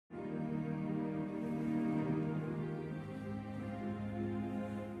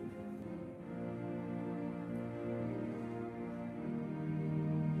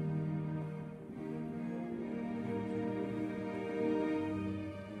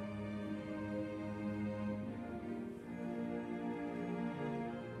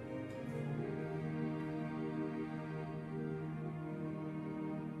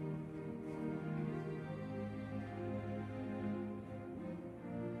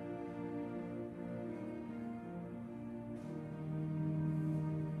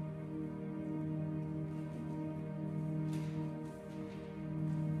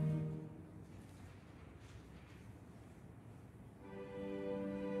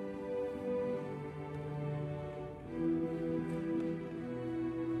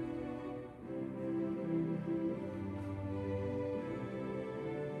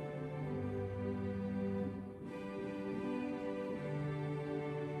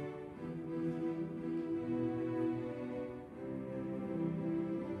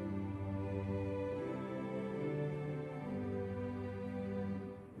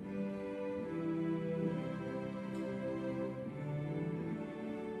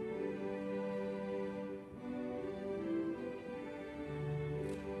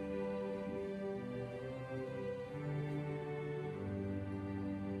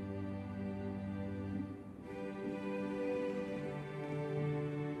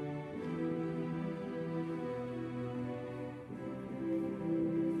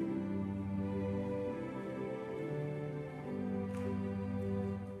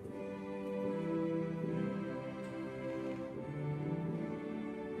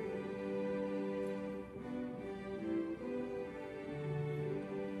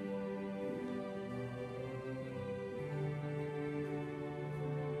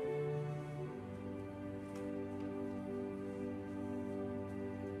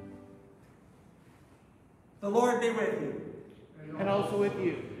The Lord be with you. And also with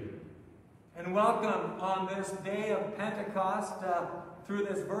you. And welcome on this day of Pentecost through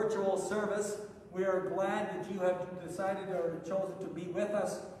this virtual service. We are glad that you have decided or chosen to be with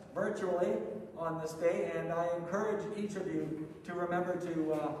us virtually on this day, and I encourage each of you to remember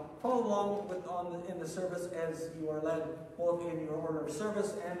to follow along in the service as you are led, both in your order of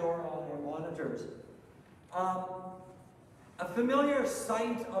service and or on your monitors. A familiar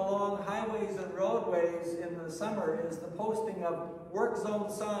sight along highways and roadways in the summer is the posting of work zone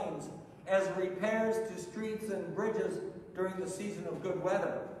signs as repairs to streets and bridges during the season of good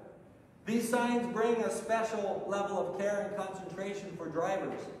weather. These signs bring a special level of care and concentration for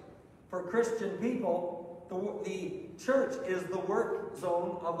drivers. For Christian people, the church is the work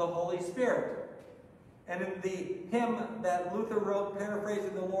zone of the Holy Spirit. And in the hymn that Luther wrote,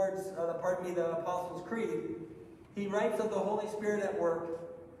 paraphrasing the Apostles' Creed, he writes of the Holy Spirit at work,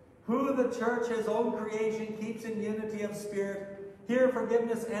 who the church, his own creation, keeps in unity of spirit. Here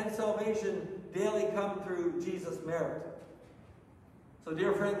forgiveness and salvation daily come through Jesus' merit. So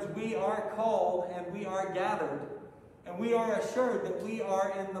dear friends, we are called and we are gathered, and we are assured that we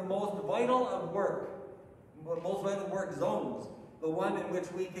are in the most vital of work zones, the one in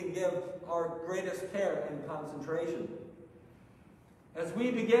which we can give our greatest care and concentration. As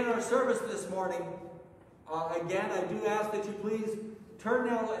we begin our service this morning, again, I do ask that you please turn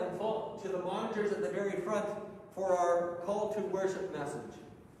now and fall to the monitors at the very front for our call to worship message.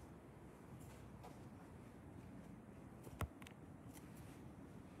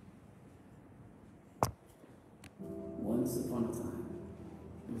 Once upon a time,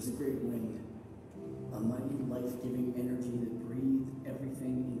 there was a great wind, a mighty life-giving energy that breathed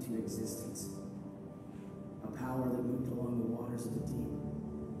everything into existence, a power that moved along the waters of the deep,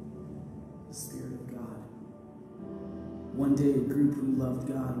 the Spirit of God. One day, a group who loved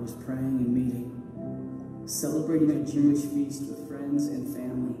God was praying and meeting, celebrating a Jewish feast with friends and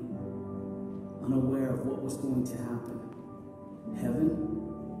family, unaware of what was going to happen.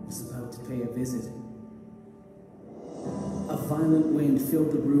 Heaven was about to pay a visit. A violent wind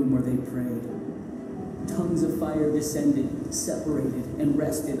filled the room where they prayed. Tongues of fire descended, separated, and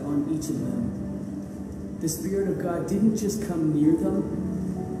rested on each of them. The Spirit of God didn't just come near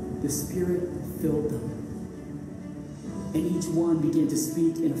them, the Spirit filled them. And each one began to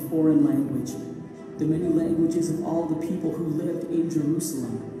speak in a foreign language, the many languages of all the people who lived in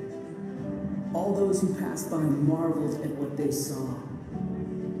Jerusalem. All those who passed by marveled at what they saw.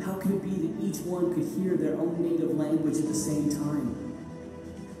 How could it be that each one could hear their own native language at the same time?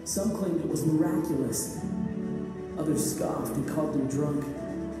 Some claimed it was miraculous. Others scoffed and called them drunk.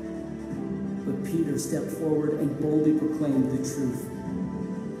 But Peter stepped forward and boldly proclaimed the truth.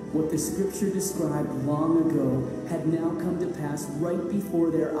 What the scripture described long ago had now come to pass right before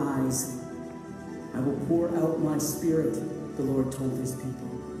their eyes. I will pour out my Spirit, the Lord told his people.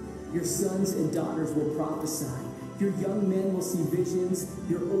 Your sons and daughters will prophesy. Your young men will see visions.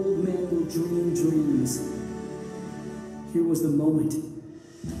 Your old men will dream dreams. Here was the moment.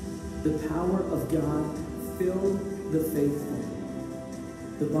 The power of God filled the faithful.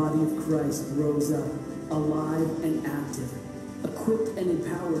 The body of Christ rose up, alive and active, equipped and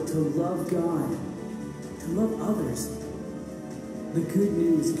empowered to love God, to love others. The good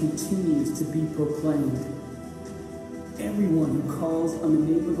news continues to be proclaimed. Everyone who calls on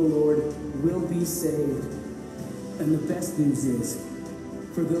the name of the Lord will be saved. And the best news is,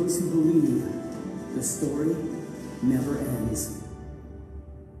 for those who believe, the story never ends.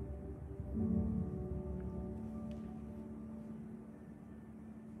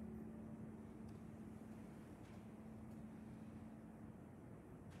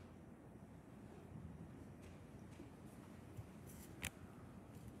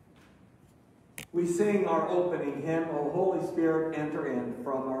 We sing our opening hymn, O Holy Spirit, Enter In,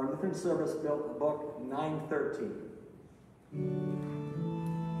 from our Lutheran service book 913.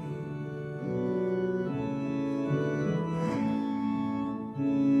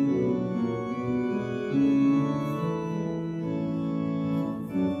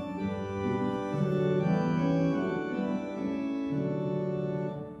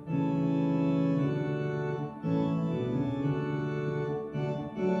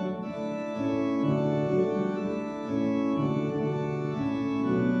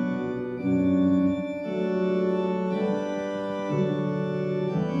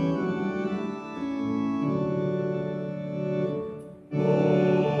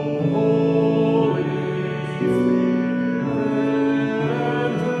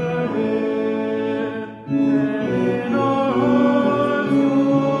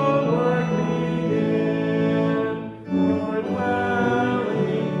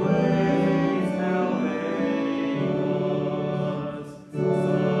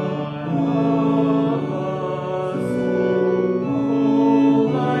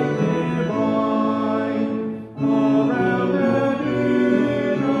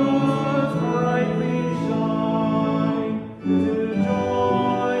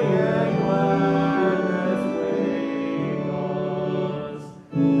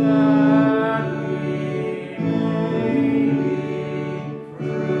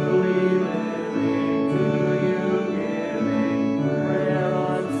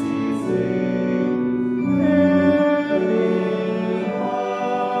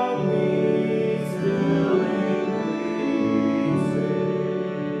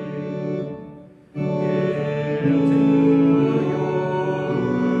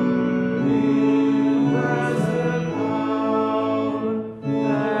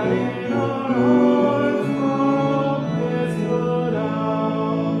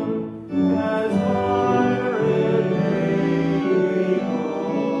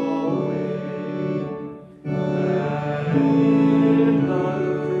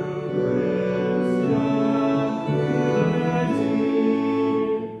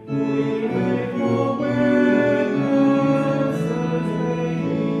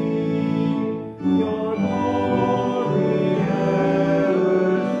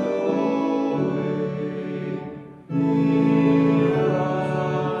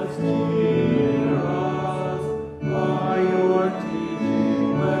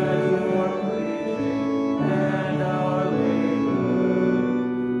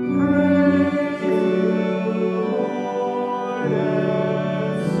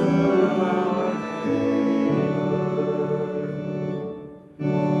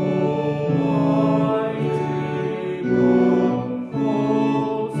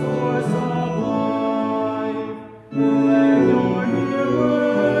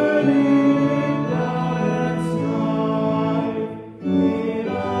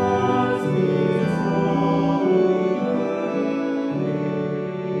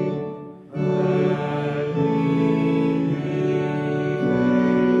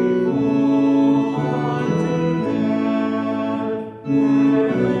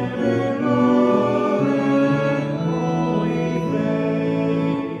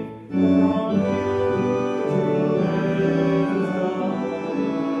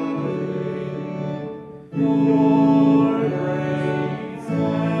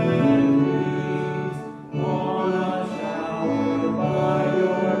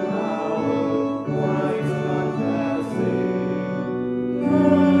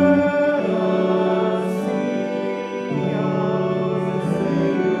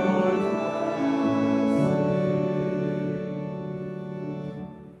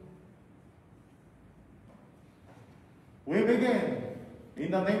 We begin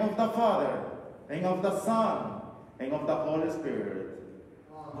in the name of the Father, and of the Son, and of the Holy Spirit.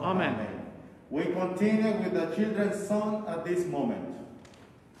 Amen. Amen. We continue with the children's song at this moment.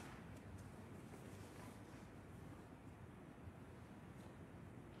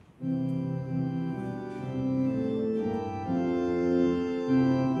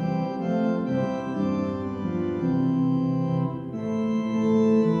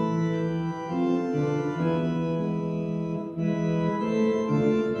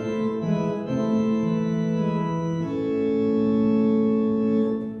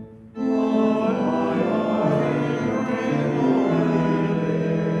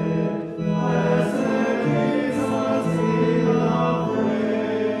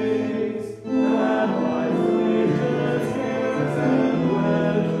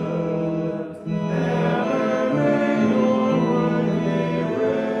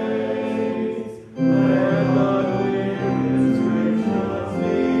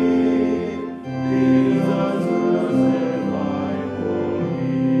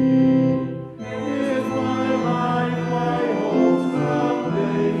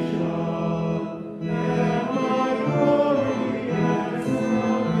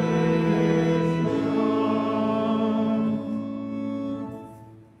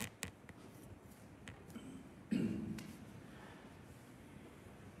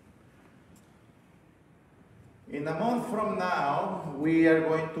 In a month from now, we are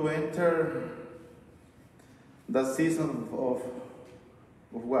going to enter the season of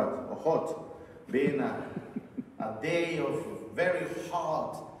what? Of hot. Being a day of very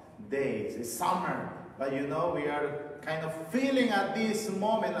hot days. It's summer. But you know, we are kind of feeling at this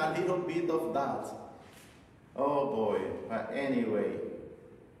moment a little bit of that. Oh boy. But anyway.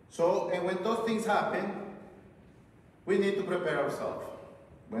 So, and when those things happen, we need to prepare ourselves.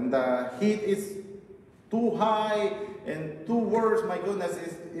 When the heat is too high and too worse, my goodness,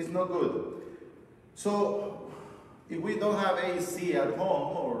 is not good. So if we don't have AC at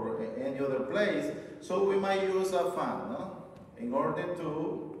home or any other place, so we might use a fan, no? In order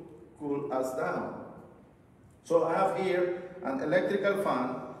to cool us down. So I have here an electrical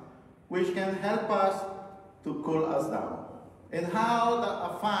fan which can help us to cool us down. And how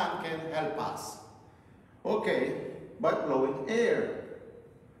a fan can help us? Okay, by blowing air.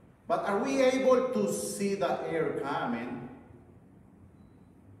 But are we able to see the air coming?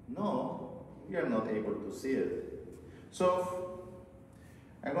 No, we are not able to see it. So,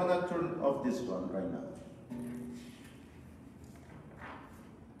 I'm going to turn off this one right now.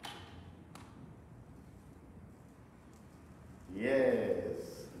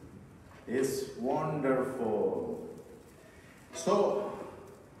 Yes. It's wonderful. So,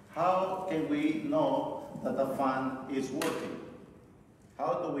 how can we know that the fan is working?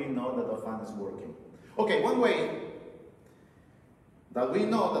 How do we know that the fan is working? Okay, one way that we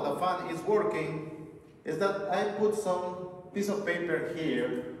know that the fan is working is that I put some piece of paper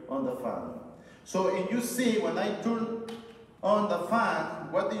here on the fan. So, and you see when I turn on the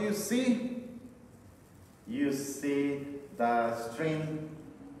fan, what do you see? You see the string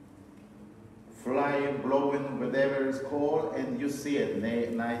flying, blowing, whatever it's called, and you see it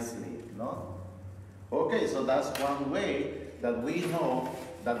nicely, no? Okay, so that's one way that we know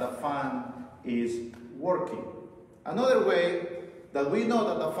that the fan is working. Another way that we know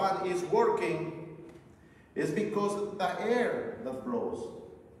that the fan is working is because the air that blows.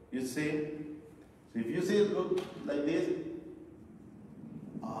 You see? So if you see it look like this,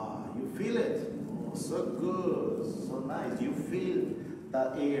 you feel it. Oh, so good, so nice. You feel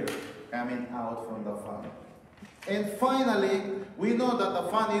the air coming out from the fan. And finally, we know that the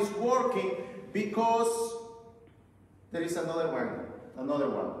fan is working because there is another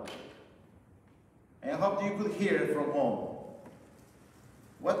one. And I hope you could hear it from home.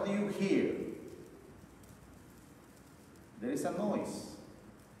 What do you hear? There is a noise.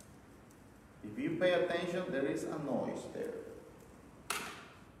 If you pay attention, there is a noise there.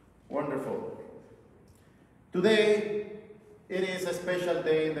 Wonderful. Today, it is a special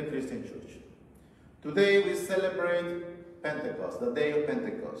day in the Christian church. Today we celebrate Pentecost, the day of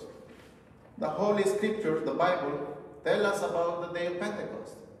Pentecost. The Holy Scriptures, the Bible, tell us about the day of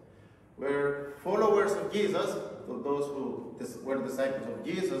Pentecost, where followers of Jesus, those who were disciples of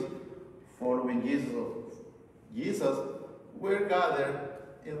Jesus, following Jesus, were gathered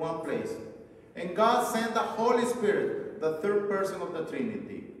in one place. And God sent the Holy Spirit, the third person of the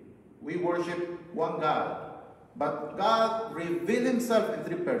Trinity. We worship one God. But God revealed himself in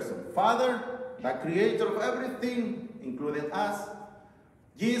three persons. Father, the creator of everything, including us.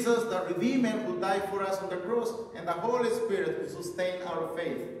 Jesus, the Redeemer who died for us on the cross. And the Holy Spirit who sustained our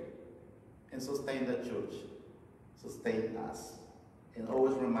faith and sustained the church. Sustained us. And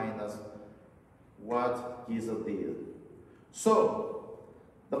always remind us what Jesus did. So,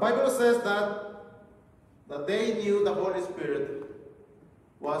 the Bible says that they knew the Holy Spirit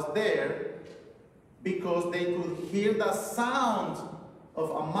was there because they could hear the sound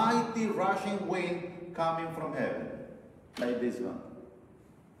of a mighty rushing wind coming from heaven, like this one.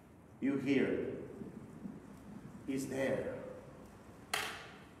 You hear it. He's there.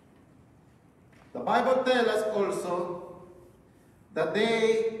 The Bible tells us also that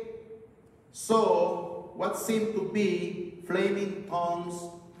they saw what seemed to be flaming tongues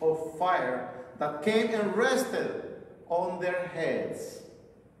of fire that came and rested on their heads.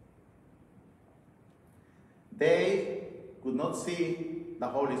 They could not see the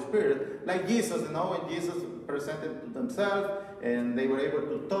Holy Spirit like Jesus, when Jesus presented to themselves and they were able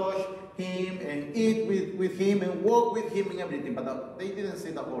to touch him and eat with him and walk with him and everything, but they didn't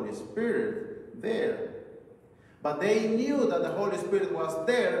see the Holy Spirit there. But they knew that the Holy Spirit was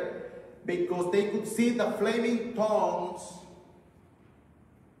there because they could see the flaming tongues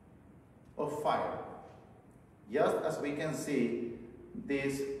of fire, just as we can see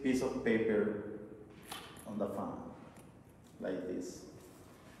this piece of paper on the fan, like this.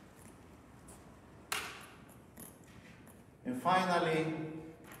 And finally,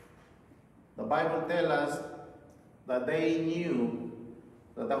 the Bible tells us that they knew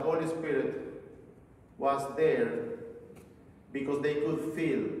that the Holy Spirit was there because they could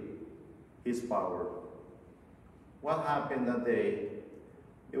feel his power. What happened that day?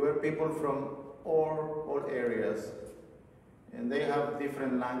 There were people from all areas, and they have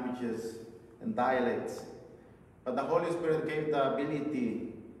different languages and dialects. But the Holy Spirit gave the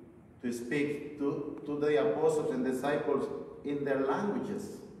ability to speak to the apostles and disciples in their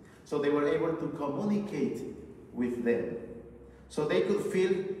languages. So they were able to communicate with them. So they could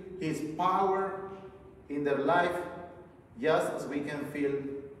feel his power in their life, just as we can feel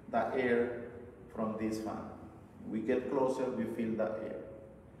the air from this fan. We get closer, we feel the air.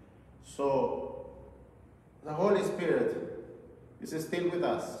 So the Holy Spirit is still with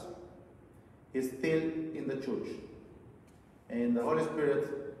us. He's still in the church. And the Holy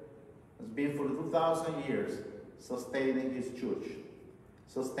Spirit has been for 2,000 years sustaining his church,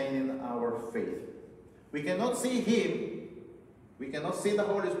 sustaining our faith. We cannot see him, we cannot see the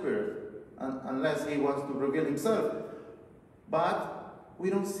Holy Spirit unless he wants to reveal himself. But we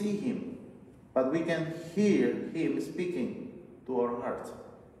don't see him. But we can hear him speaking to our heart.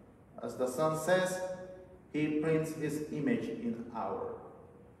 As the Son says, he prints his image in our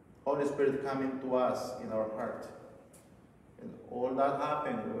Holy Spirit coming to us in our heart. And all that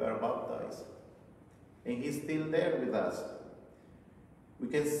happened, we were baptized. And he's still there with us. We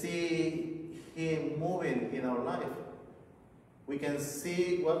can see him moving in our life. We can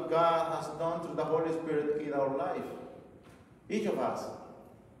see what God has done through the Holy Spirit in our life. Each of us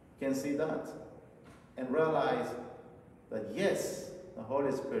can see that and realize that yes, the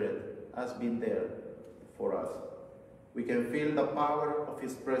Holy Spirit has been there for us. We can feel the power of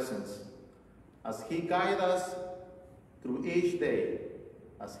his presence as he guides us through each day,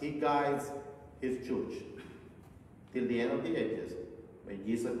 as he guides his church till the end of the ages, when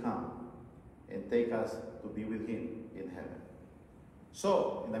Jesus comes and take us to be with him in heaven.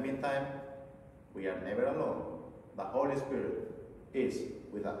 So, in the meantime, we are never alone. The Holy Spirit is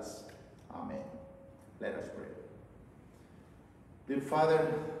with us. Amen. Let us pray. Dear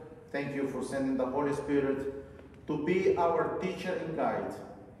Father, thank you for sending the Holy Spirit to be our teacher and guide,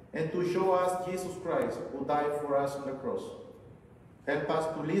 and to show us Jesus Christ, who died for us on the cross. Help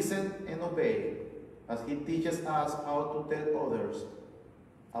us to listen and obey as he teaches us how to tell others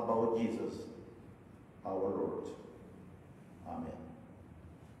about Jesus, our Lord. Amen.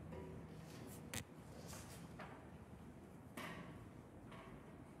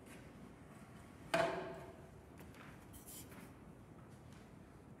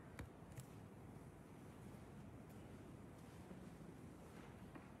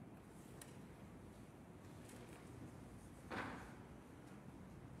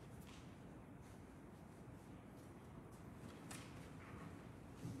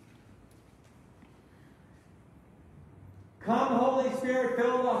 Come, Holy Spirit,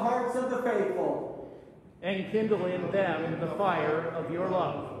 fill the hearts of the faithful, and kindle in them the fire of your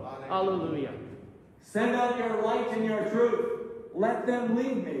love. Alleluia. Send out your light and your truth. Let them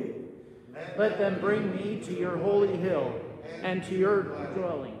lead me. Let them bring me to your holy hill and to your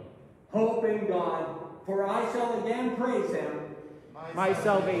dwelling. Hope in God, for I shall again praise him, my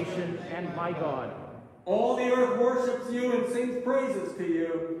salvation and my God. All the earth worships you and sings praises to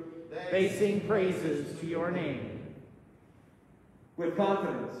you. They sing praises to your name. With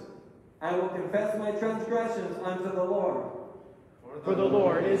confidence, I will confess my transgressions unto the Lord. For the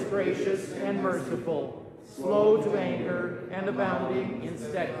Lord is gracious and merciful, slow to anger, and abounding in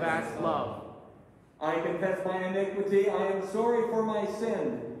steadfast love. I confess my iniquity. I am sorry for my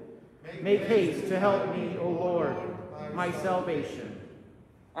sin. Make haste to help me, O Lord, my salvation.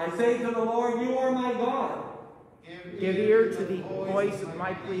 I say to the Lord, you are my God. Give ear to the voice of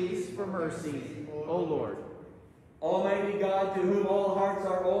my pleas for mercy, O Lord. Almighty God, to whom all hearts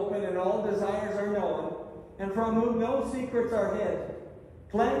are open and all desires are known, and from whom no secrets are hid,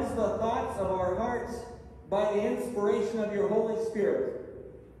 cleanse the thoughts of our hearts by the inspiration of your Holy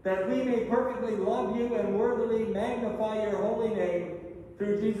Spirit, that we may perfectly love you and worthily magnify your holy name,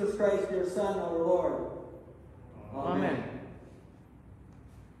 through Jesus Christ, your Son, our Lord. Amen.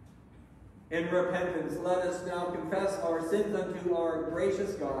 In repentance, let us now confess our sins unto our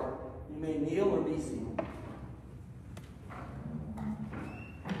gracious God. You may kneel or be seated.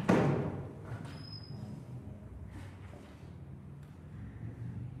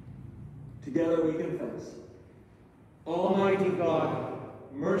 Together we confess. Almighty God,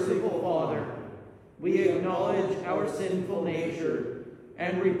 merciful Father, we acknowledge our sinful nature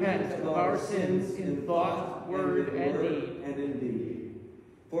and repent of our sins in thought, word, and deed.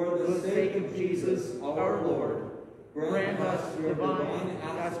 For the sake of Jesus, our Lord, grant us divine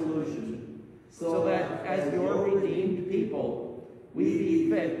absolution, so that as your redeemed people, we be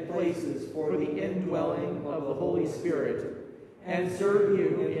fit places for the indwelling of the Holy Spirit, and serve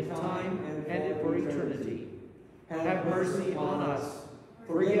you in time and for eternity. Have mercy on us,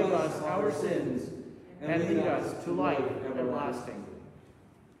 forgive us our sins, and lead us to life everlasting.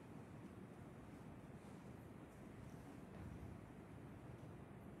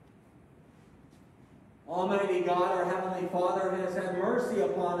 Almighty God, our Heavenly Father, has had mercy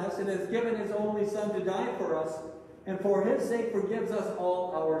upon us and has given his only Son to die for us, and for his sake forgives us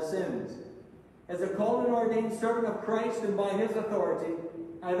all our sins. As a called and ordained servant of Christ and by his authority,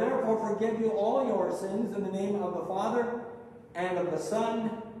 I therefore forgive you all your sins in the name of the Father, and of the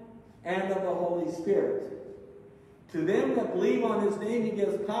Son, and of the Holy Spirit. To them that believe on his name, he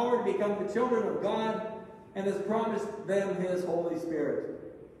gives power to become the children of God, and has promised them his Holy Spirit.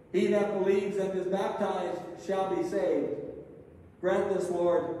 He that believes and is baptized shall be saved. Grant this,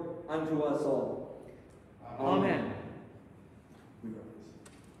 Lord, unto us all. Amen.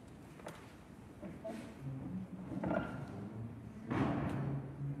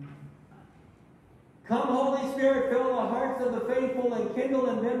 Come, Holy Spirit, fill the hearts of the faithful and kindle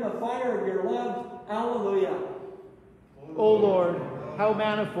in them the fire of your love. Alleluia. O Lord, how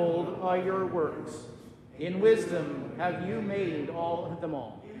manifold are your works. In wisdom have you made all them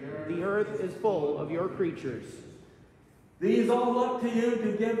all. The earth is full of your creatures. These all look to you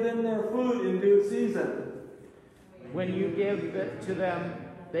to give them their food in due season. When you give it to them,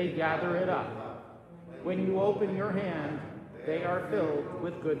 they gather it up. When you open your hand, they are filled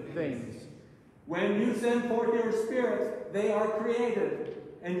with good things. When you send forth your Spirit, they are created,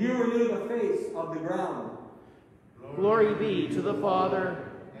 and you renew the face of the ground. Glory be to the Father,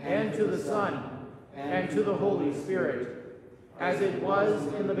 and to the Son, and to the Holy Spirit, as it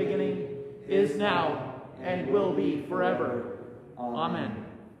was in the beginning, is now, and will be forever. Amen.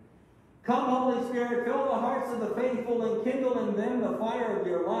 Come, Holy Spirit, fill the hearts of the faithful and kindle in them the fire of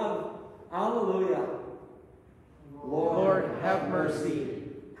your love. Alleluia. Lord, have mercy.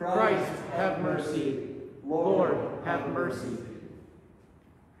 Christ, have mercy. Lord, have mercy.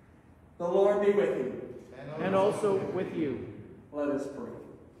 The Lord be with you. And also with you. Let us pray.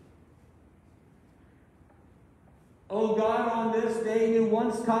 O God, on this day you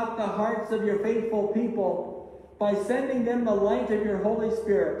once taught the hearts of your faithful people by sending them the light of your Holy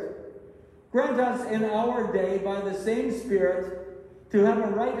Spirit. Grant us in our day, by the same Spirit, to have a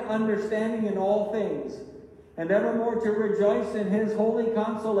right understanding in all things, and evermore to rejoice in his holy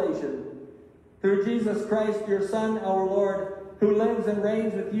consolation. Through Jesus Christ, your Son, our Lord, who lives and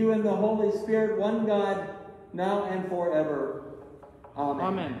reigns with you in the Holy Spirit, one God, now and forever. Amen.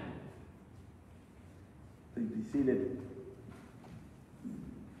 Amen. Please be seated.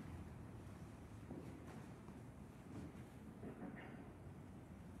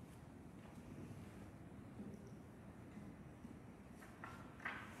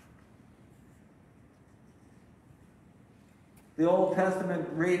 The Old Testament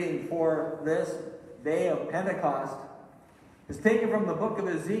reading for this day of Pentecost is taken from the book of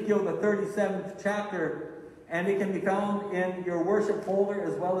Ezekiel, the 37th chapter, and it can be found in your worship folder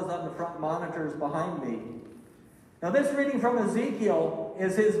as well as on the front monitors behind me. Now, this reading from Ezekiel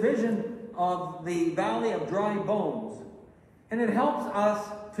is his vision of the valley of dry bones. And it helps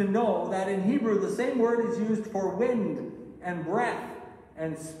us to know that in Hebrew, the same word is used for wind and breath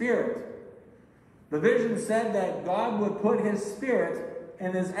and spirit. The vision said that God would put his Spirit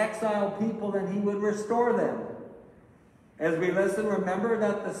in his exiled people and he would restore them. As we listen, remember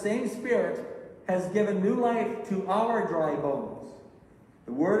that the same Spirit has given new life to our dry bones.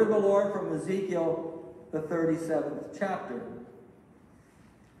 The word of the Lord from Ezekiel, the 37th chapter.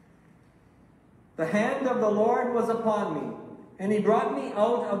 The hand of the Lord was upon me, and he brought me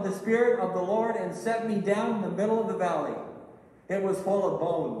out of the Spirit of the Lord and set me down in the middle of the valley. It was full of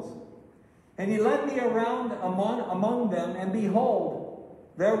bones. And he led me around among them, and behold,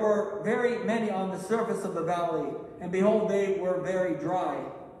 there were very many on the surface of the valley, and behold, they were very dry.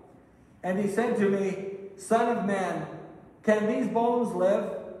 And he said to me, Son of man, can these bones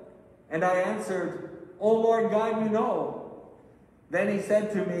live? And I answered, O Lord God, you know. Then he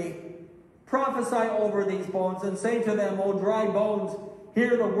said to me, Prophesy over these bones, and say to them, O dry bones,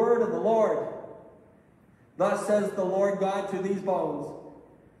 hear the word of the Lord. Thus says the Lord God to these bones,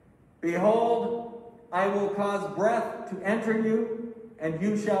 Behold, I will cause breath to enter you, and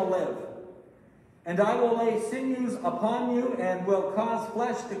you shall live. And I will lay sinews upon you, and will cause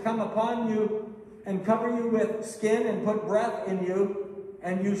flesh to come upon you, and cover you with skin, and put breath in you,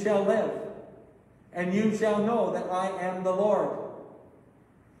 and you shall live. And you shall know that I am the Lord.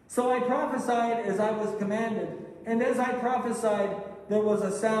 So I prophesied as I was commanded, and as I prophesied, there was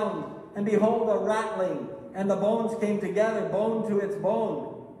a sound, and behold, a rattling, and the bones came together, bone to its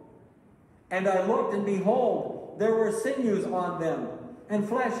bone. And I looked, and behold, there were sinews on them, and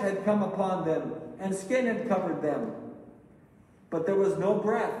flesh had come upon them, and skin had covered them. But there was no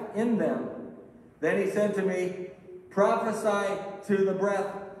breath in them. Then he said to me, Prophesy to the breath,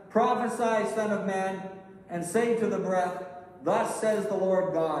 prophesy, Son of man, and say to the breath, Thus says the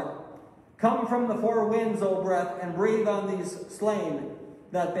Lord God, Come from the four winds, O breath, and breathe on these slain,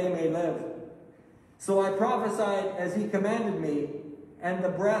 that they may live. So I prophesied as he commanded me, and the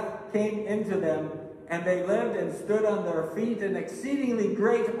breath came into them, and they lived and stood on their feet, an exceedingly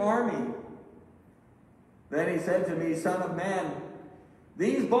great army. Then he said to me, Son of man,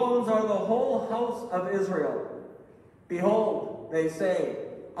 these bones are the whole house of Israel. Behold, they say,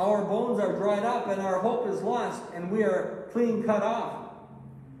 Our bones are dried up, and our hope is lost, and we are clean cut off.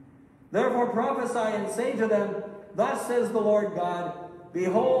 Therefore prophesy and say to them, Thus says the Lord God,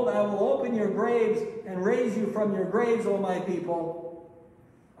 Behold, I will open your graves and raise you from your graves, O my people.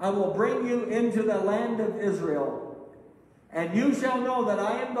 I will bring you into the land of Israel. And you shall know that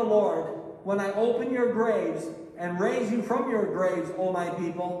I am the Lord when I open your graves and raise you from your graves, O my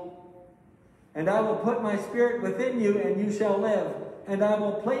people. And I will put my spirit within you, and you shall live. And I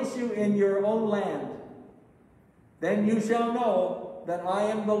will place you in your own land. Then you shall know that I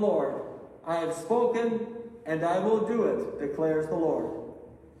am the Lord. I have spoken, and I will do it, declares the Lord.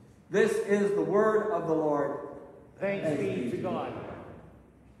 This is the word of the Lord. Thanks be to God.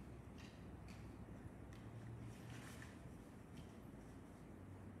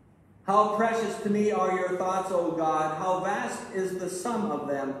 How precious to me are your thoughts, O God. How vast is the sum of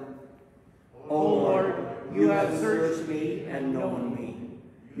them. O Lord, you have searched me and known me.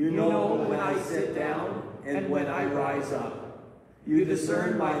 You know when I sit down and when I rise up. You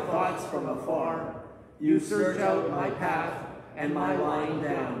discern my thoughts from afar. You search out my path and my lying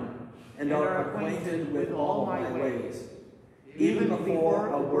down, and are acquainted with all my ways. Even before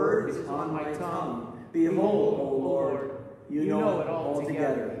a word is on my tongue, behold, O Lord, you know it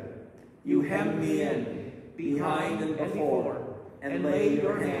altogether. You hem me in, behind and before, and lay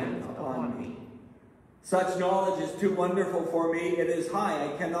your hand upon me. Such knowledge is too wonderful for me. It is high,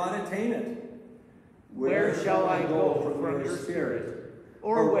 I cannot attain it. Where shall I go from your spirit?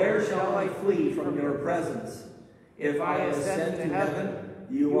 Or where shall I flee from your presence? If I ascend to heaven,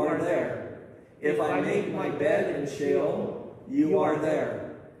 you are there. If I make my bed in Sheol, you are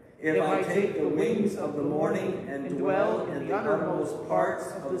there. If I take the wings of the morning and dwell in the uttermost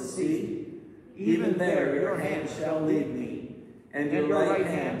parts of the sea, even there your hand shall lead me, and your right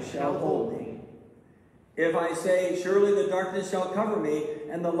hand shall hold me. If I say, surely the darkness shall cover me,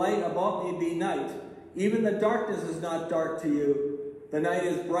 and the light about me be night, even the darkness is not dark to you. The night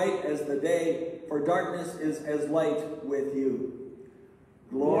is bright as the day, for darkness is as light with you.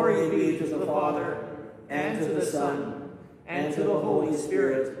 Glory be to the Father, and to the Son, and to the Holy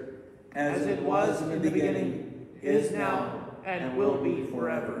Spirit, as it was in the beginning, is now, and will be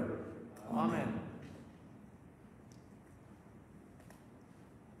forever. Amen.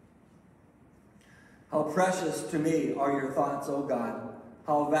 How precious to me are your thoughts, O God.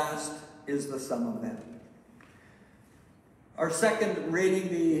 How vast is the sum of them. Our second reading,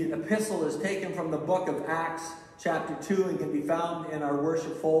 the epistle, is taken from the book of Acts, chapter 2, and can be found in our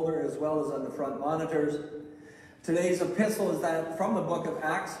worship folder as well as on the front monitors. Today's epistle is that from the book of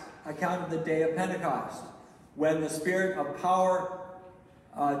Acts, account of the day of Pentecost, when the Spirit of power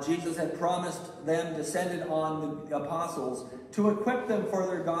Jesus had promised them descended on the apostles to equip them for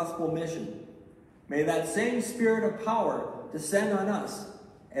their gospel mission. May that same Spirit of power descend on us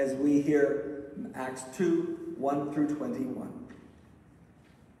as we hear Acts 2, 1 through 21.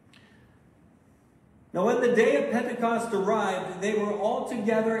 Now when the day of Pentecost arrived, they were all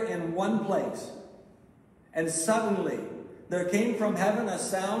together in one place. And suddenly there came from heaven a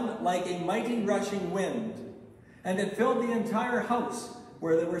sound like a mighty rushing wind, and it filled the entire house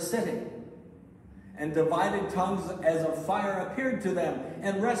where they were sitting. And divided tongues as of fire appeared to them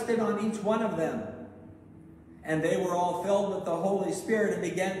and rested on each one of them. And they were all filled with the Holy Spirit and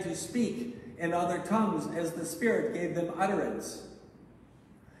began to speak in other tongues as the Spirit gave them utterance.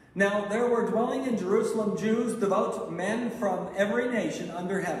 Now there were dwelling in Jerusalem Jews, devout men from every nation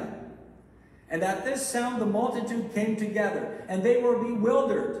under heaven. And at this sound the multitude came together, and they were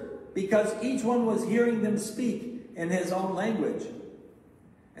bewildered, because each one was hearing them speak in his own language.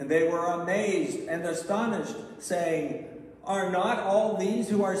 And they were amazed and astonished, saying, "Are not all these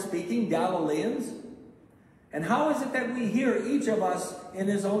who are speaking Galileans? And how is it that we hear each of us in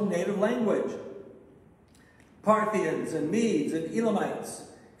his own native language? Parthians and Medes and Elamites,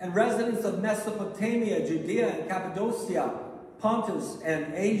 and residents of Mesopotamia, Judea and Cappadocia, Pontus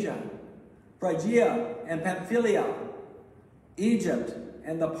and Asia, Phrygia and Pamphylia, Egypt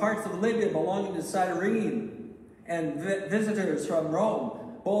and the parts of Libya belonging to Cyrene, and visitors from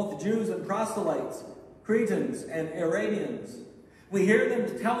Rome, both Jews and proselytes, Cretans and Arabians. We hear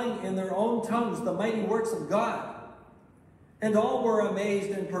them telling in their own tongues the mighty works of God." And all were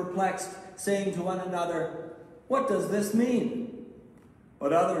amazed and perplexed, saying to one another, "What does this mean?"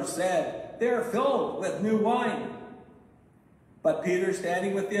 But others said, "They are filled with new wine." But Peter,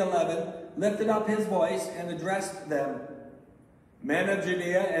 standing with the 11, lifted up his voice and addressed them, "Men of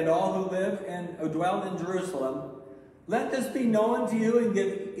Judea and all who live and who dwell in Jerusalem, let this be known to you and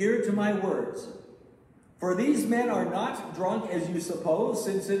give ear to my words. For these men are not drunk as you suppose,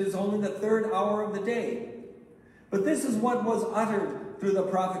 since it is only the 3rd hour of the day. But this is what was uttered through the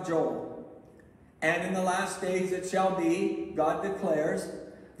prophet Joel. And in the last days it shall be, God declares,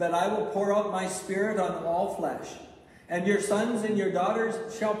 that I will pour out my Spirit on all flesh. And your sons and your daughters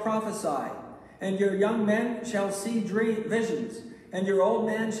shall prophesy, and your young men shall see visions, and your old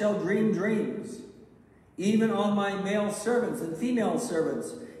men shall dream dreams. Even on my male servants and female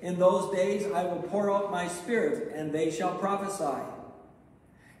servants, in those days I will pour out my Spirit, and they shall prophesy.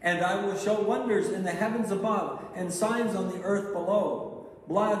 And I will show wonders in the heavens above, and signs on the earth below,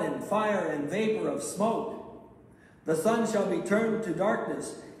 blood and fire and vapor of smoke. The sun shall be turned to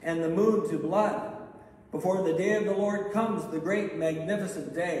darkness, and the moon to blood, before the day of the Lord comes, the great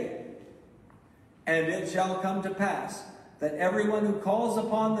magnificent day. And it shall come to pass that everyone who calls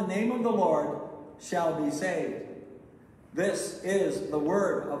upon the name of the Lord shall be saved. This is the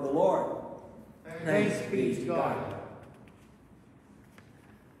word of the Lord. Thanks be to God.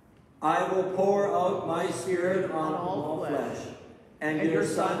 I will pour out my spirit on all flesh, and your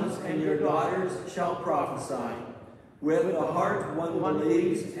sons and your daughters shall prophesy. With the heart one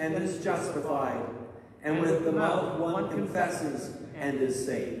believes and is justified, and with the mouth one confesses and is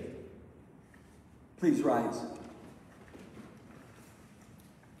saved. Please rise.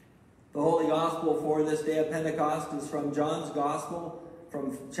 The Holy Gospel for this day of Pentecost is from John's Gospel,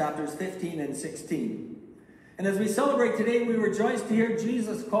 from chapters 15 and 16. And as we celebrate today, we rejoice to hear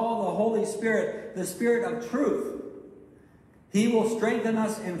Jesus call the Holy Spirit the Spirit of truth. He will strengthen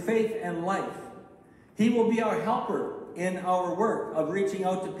us in faith and life. He will be our helper in our work of reaching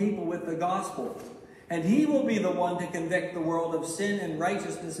out to people with the gospel. And he will be the one to convict the world of sin and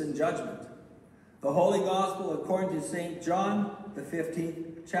righteousness and judgment. The Holy Gospel according to St. John, the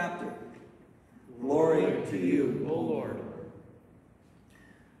 15th chapter. Glory to you, O Lord.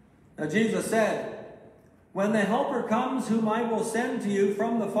 Now Jesus said, "When the Helper comes, whom I will send to you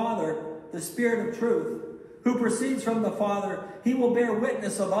from the Father, the Spirit of truth, who proceeds from the Father, he will bear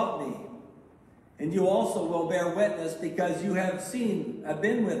witness about me. And you also will bear witness, because you have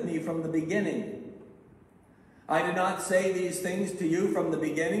been with me from the beginning. I did not say these things to you from the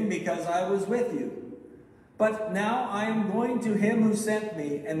beginning, because I was with you. But now I am going to him who sent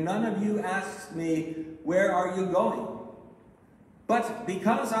me, and none of you asks me, 'Where are you going?' But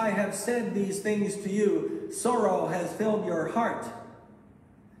because I have said these things to you, sorrow has filled your heart.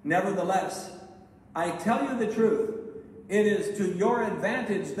 Nevertheless, I tell you the truth. It is to your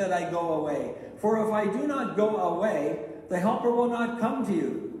advantage that I go away. For if I do not go away, the Helper will not come to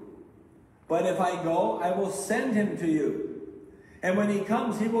you. But if I go, I will send him to you. And when he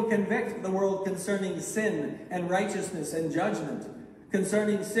comes, he will convict the world concerning sin and righteousness and judgment.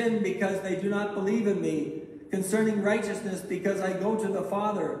 Concerning sin, because they do not believe in me. Concerning righteousness, because I go to the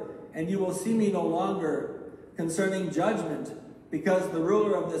Father, and you will see me no longer. Concerning judgment, because the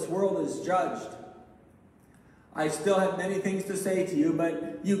ruler of this world is judged. I still have many things to say to you,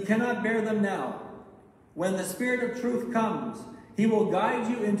 but you cannot bear them now. When the Spirit of truth comes, he will guide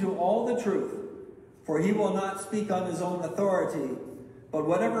you into all the truth. For he will not speak on his own authority, but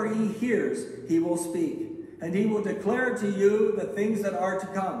whatever he hears, he will speak. And he will declare to you the things that are to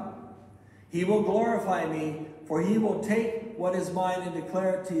come. He will glorify me, for he will take what is mine and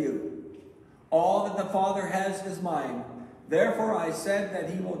declare it to you. All that the Father has is mine. Therefore I said that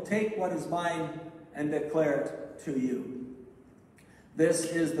he will take what is mine and declare it to you." This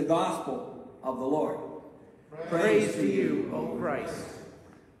is the gospel of the Lord. Praise to you, O Christ.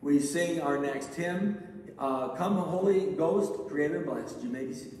 We sing our next hymn, Come Holy Ghost, Creator Blessed. You may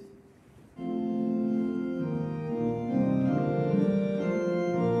be seated. Thank you.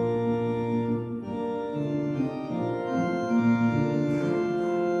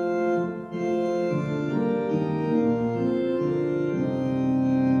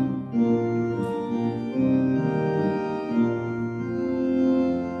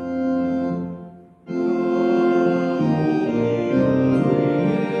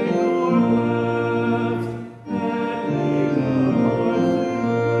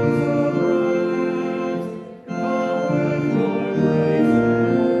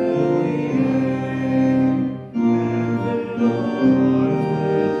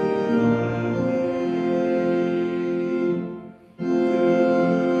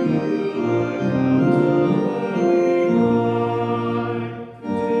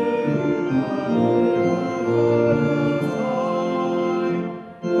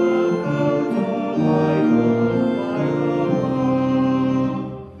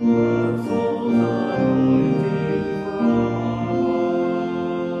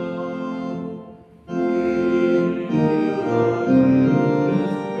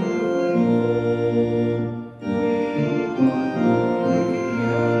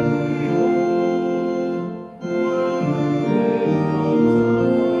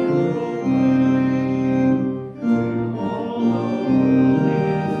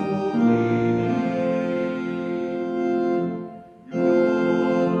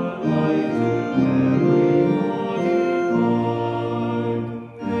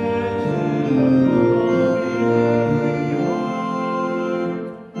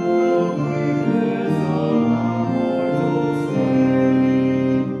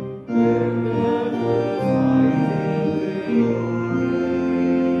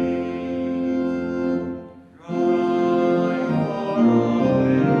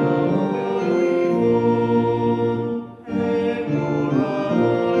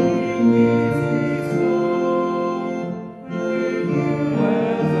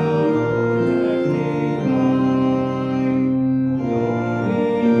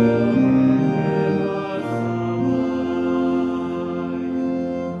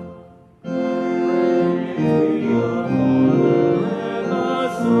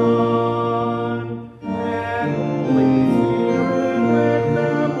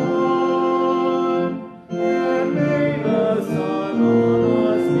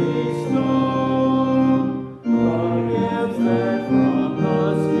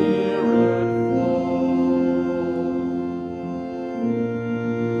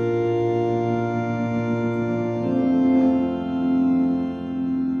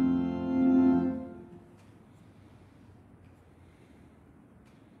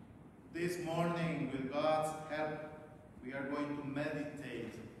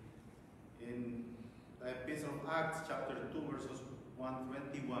 Acts chapter 2, verses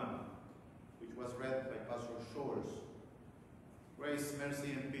 121, which was read by Pastor Scholz. Grace,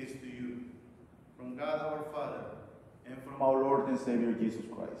 mercy, and peace to you from God our Father and from our Lord and Savior Jesus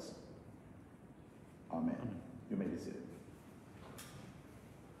Christ. Amen. You may be seated.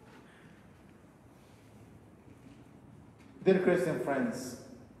 Dear Christian friends,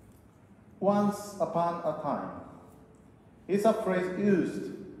 once upon a time is a phrase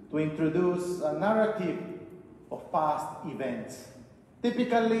used to introduce a narrative of past events,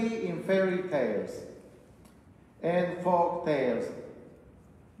 typically in fairy tales and folk tales.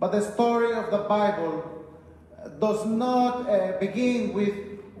 But the story of the Bible does not begin with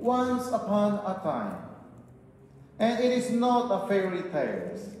once upon a time. And it is not a fairy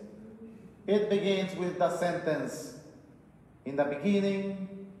tale. It begins with the sentence, "In the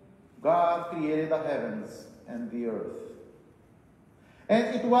beginning, God created the heavens and the earth."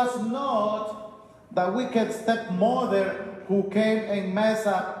 And it was not the wicked stepmother who came and messed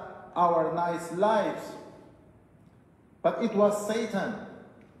up our nice lives, but it was Satan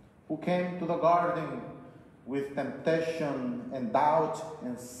who came to the garden with temptation and doubt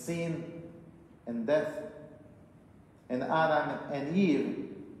and sin and death. And Adam and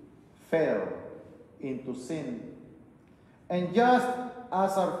Eve fell into sin. And just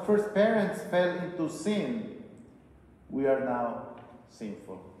as our first parents fell into sin, we are now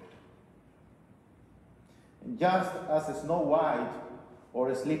sinful. And just as Snow White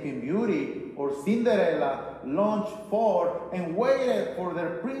or Sleeping Beauty or Cinderella longed for and waited for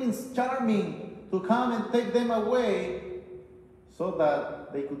their Prince Charming to come and take them away so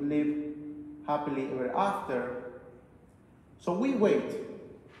that they could live happily ever after, so we wait,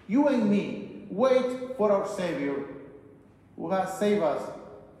 you and me, wait for our Savior who has saved us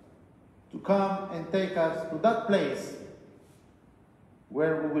to come and take us to that place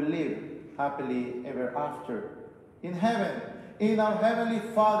where we will live happily ever after. In heaven, in our Heavenly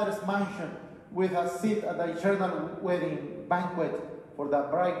Father's mansion, with a seat at the eternal wedding banquet for the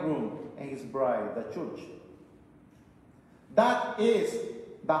bridegroom and his bride, the church. That is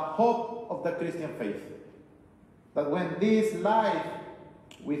the hope of the Christian faith. That when this life,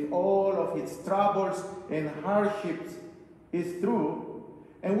 with all of its troubles and hardships, is through,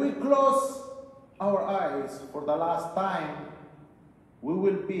 and we close our eyes for the last time, we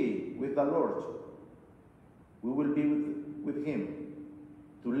will be with the Lord. We will be with Him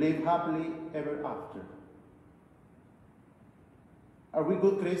to live happily ever after. Are we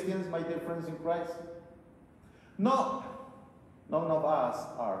good Christians, my dear friends in Christ? No, none of us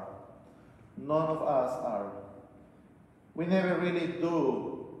are. None of us are. We never really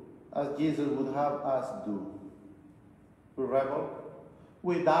do as Jesus would have us do. We rebel,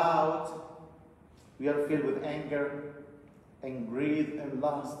 we doubt, we are filled with anger and greed and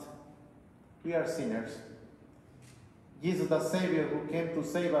lust. We are sinners. Jesus, the Savior who came to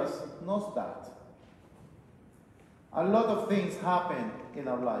save us, knows that. A lot of things happen in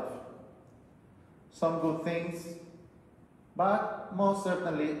our life. Some good things, but most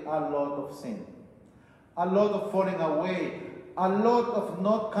certainly a lot of sin. A lot of falling away, a lot of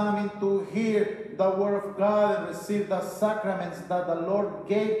not coming to hear the Word of God and receive the sacraments that the Lord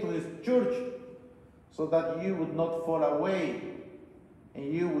gave to His church so that you would not fall away and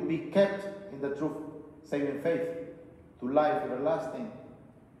you would be kept in the true saving faith to life everlasting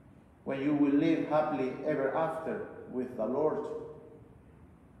when you will live happily ever after with the Lord.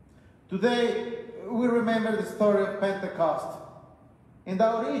 Today, we remember the story of Pentecost in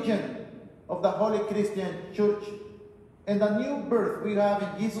the origin of the Holy Christian Church and the new birth we have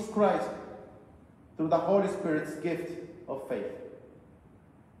in Jesus Christ through the Holy Spirit's gift of faith.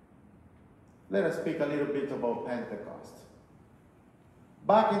 Let us speak a little bit about Pentecost.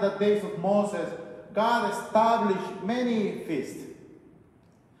 Back in the days of Moses, God established many feasts.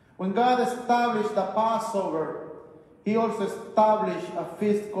 When God established the Passover, He also established a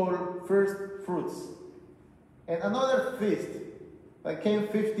feast called First Fruits, and another feast that came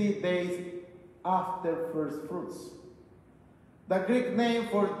 50 days after First Fruits. The Greek name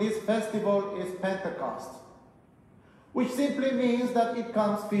for this festival is Pentecost, which simply means that it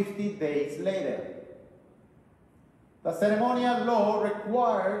comes 50 days later. The ceremonial law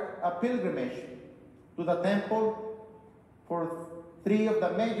required a pilgrimage to the temple for 3 of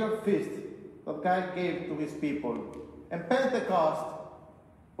the major feasts that God gave to His people. And Pentecost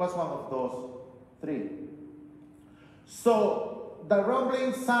was one of those 3. So, the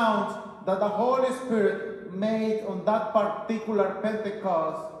rumbling sound that the Holy Spirit made on that particular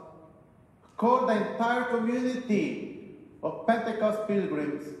Pentecost called the entire community of Pentecost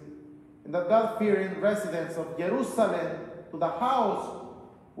pilgrims and the God-fearing residents of Jerusalem to the house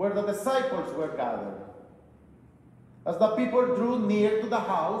where the disciples were gathered. As the people drew near to the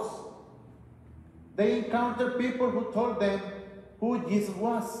house, they encountered people who told them who Jesus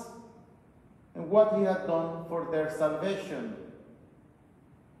was and what he had done for their salvation.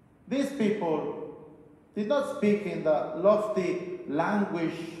 These people did not speak in the lofty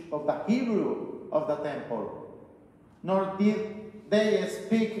language of the Hebrew of the temple, nor did they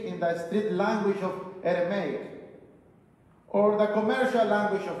speak in the street language of Aramaic, or the commercial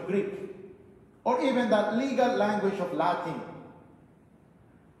language of Greek, or even the legal language of Latin.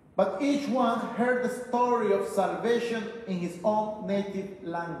 But each one heard the story of salvation in his own native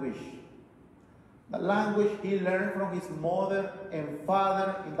language, the language he learned from his mother and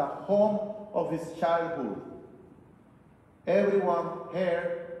father in the home of his childhood. Everyone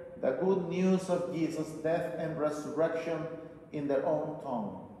heard the good news of Jesus' death and resurrection in their own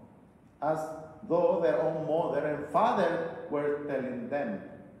tongue, as though their own mother and father were telling them.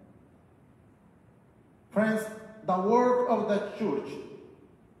 Friends, the work of the church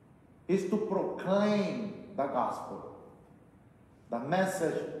is to proclaim the gospel, the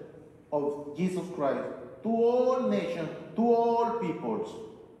message of Jesus Christ, to all nations, to all peoples.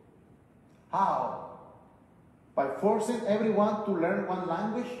 How? By forcing everyone to learn one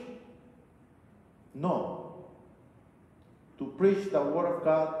language? No. To preach the word of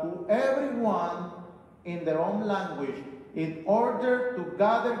God to everyone in their own language in order to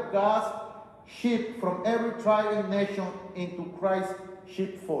gather God's sheep from every tribe and nation into Christ's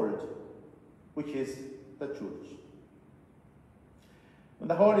sheepfold, which is the church. When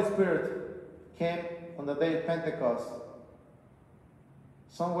the Holy Spirit came on the day of Pentecost,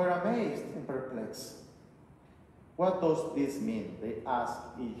 some were amazed and perplexed. What does this mean? They asked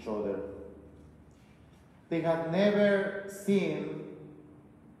each other. They had never seen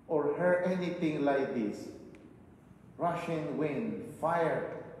or heard anything like this. Rushing wind,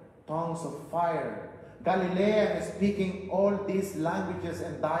 fire, tongues of fire, Galileans speaking all these languages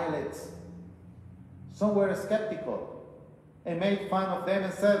and dialects. Some were skeptical and made fun of them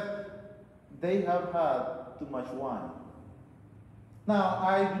and said, they have had too much wine. Now,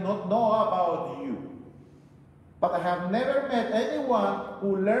 I do not know about you, but I have never met anyone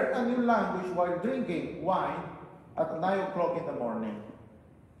who learned a new language while drinking wine at 9 o'clock in the morning.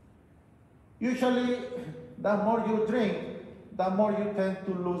 Usually, the more you drink, the more you tend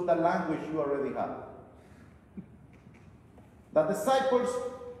to lose the language you already have. The disciples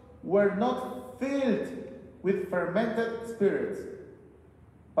were not filled with fermented spirits,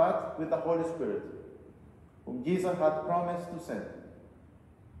 but with the Holy Spirit, whom Jesus had promised to send.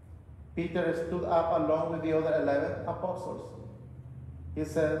 Peter stood up along with the other 11 apostles. He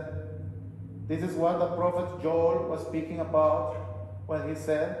said, this is what the prophet Joel was speaking about when he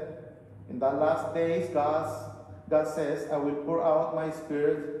said, in the last days, God says, I will pour out my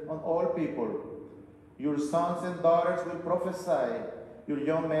spirit on all people. Your sons and daughters will prophesy. Your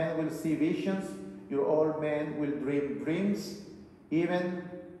young men will see visions. Your old men will dream dreams. Even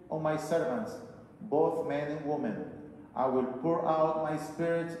on my servants, both men and women, I will pour out my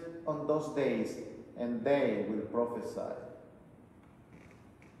spirit on those days, and they will prophesy.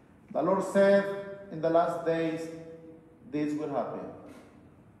 The Lord said, in the last days, this will happen.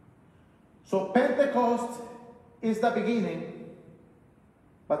 So Pentecost is the beginning,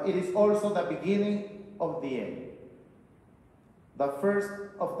 but it is also the beginning of the end. The first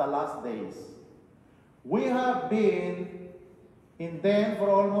of the last days. We have been in them for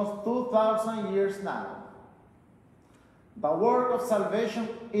almost 2,000 years now. The work of salvation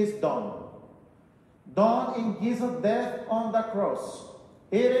is done. Done in Jesus' death on the cross.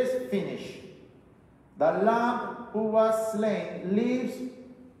 It is finished. The Lamb who was slain lives,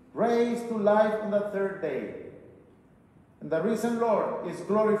 raised to life on the third day. And the risen Lord is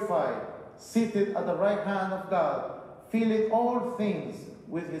glorified, seated at the right hand of God, filling all things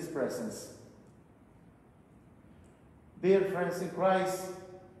with his presence. Dear friends in Christ,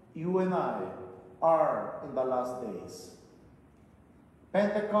 you and I are in the last days.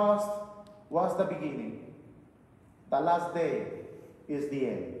 Pentecost was the beginning. The last day is the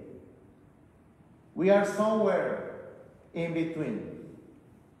end. We are somewhere in between.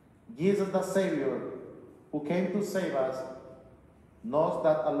 Jesus the Savior, who came to save us, knows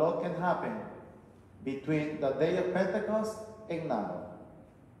that a lot can happen between the day of Pentecost and now.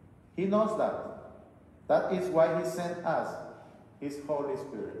 He knows that. That is why he sent us his Holy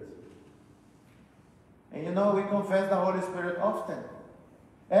Spirit. And you know, we confess the Holy Spirit often.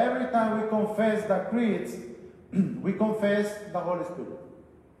 Every time we confess the creeds, we confess the Holy Spirit.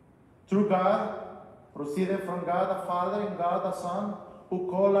 Through God, proceeded from God the Father and God the Son, who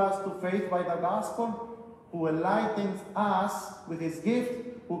call us to faith by the gospel, who enlightens us with his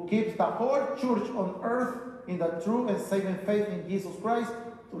gift, who keeps the whole church on earth in the true and saving faith in Jesus Christ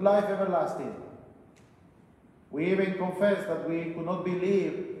to life everlasting. We even confess that we could not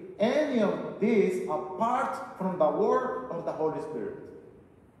believe any of this apart from the work of the Holy Spirit.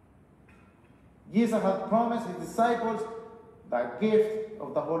 Jesus had promised his disciples the gift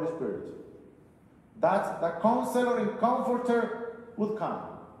of the Holy Spirit, that the counselor and comforter would come.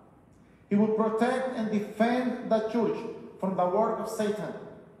 He would protect and defend the church from the work of Satan,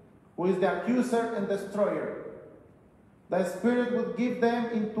 who is the accuser and destroyer. The Spirit would give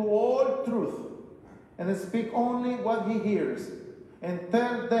them into all truth and speak only what he hears and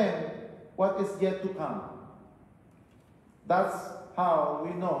tell them what is yet to come. That's how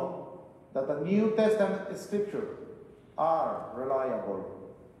we know that the New Testament scriptures are reliable.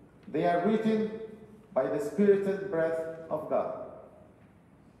 They are written by the spirited breath of God.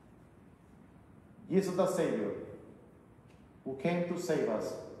 Jesus the Savior, who came to save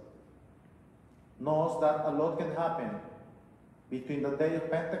us, knows that a lot can happen between the day of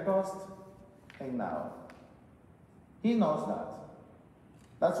Pentecost and now. He knows that.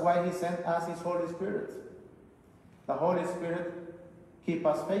 That's why he sent us his Holy Spirit. The Holy Spirit keeps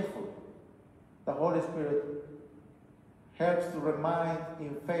us faithful. The Holy Spirit helps to remain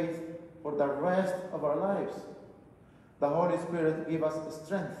in faith for the rest of our lives. The Holy Spirit gives us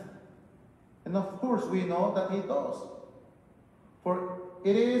strength. And of course we know that he does. For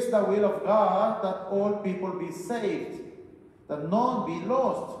it is the will of God that all people be saved, that none be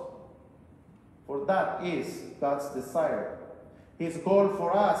lost. For that is God's desire, his goal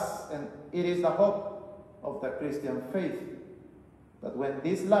for us, and it is the hope of the Christian faith, that when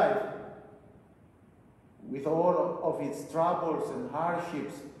this life, with all of its troubles and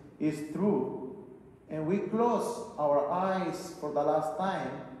hardships, is through, and we close our eyes for the last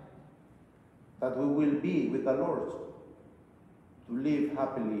time, that we will be with the Lord to live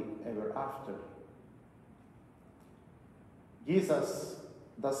happily ever after. Jesus,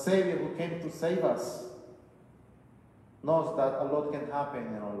 the Savior who came to save us, knows that a lot can happen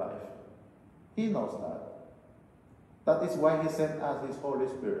in our life. He knows that. That is why he sent us his Holy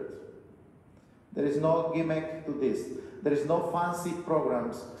Spirit. There is no gimmick to this. There is no fancy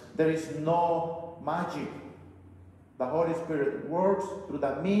programs. There is no magic. The Holy Spirit works through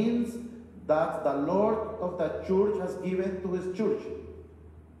the means that the Lord of the church has given to his church,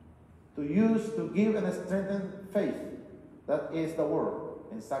 to use to give and strengthen faith. That is the word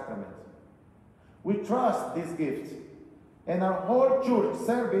and sacrament. We trust this gift, and our whole church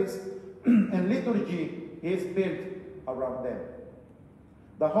service and liturgy is built around them.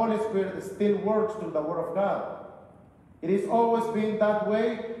 The Holy Spirit still works through the Word of God. It has always been that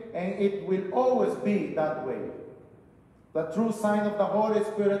way, and it will always be that way. The true sign of the Holy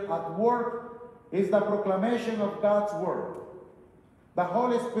Spirit at work is the proclamation of God's Word. The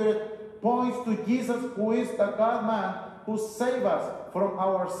Holy Spirit points to Jesus, who is the God-man who saved us from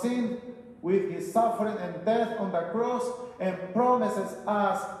our sin with his suffering and death on the cross, and promises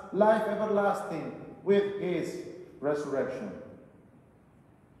us life everlasting with his resurrection.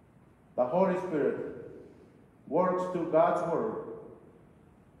 The Holy Spirit works through God's Word.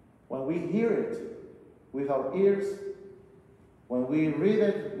 When we hear it with our ears, when we read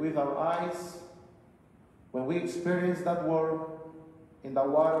it with our eyes, when we experience that Word in the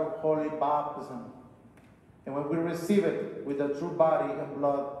water of holy baptism, and when we receive it with the true body and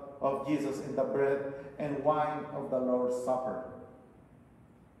blood of Jesus in the bread and wine of the Lord's Supper.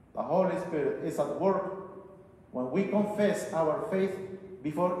 The Holy Spirit is at work when we confess our faith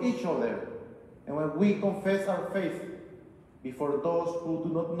before each other, and when we confess our faith before those who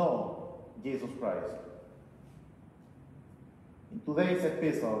do not know Jesus Christ. In today's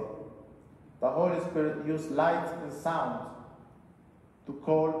epistle, the Holy Spirit used light and sound to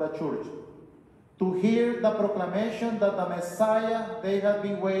call the church to hear the proclamation that the Messiah they had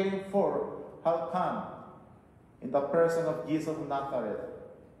been waiting for had come in the person of Jesus of Nazareth.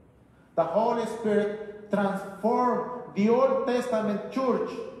 The Holy Spirit transformed the Old Testament church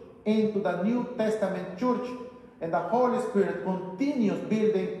into the New Testament church, and the Holy Spirit continues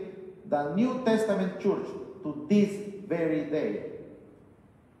building the New Testament church to this very day.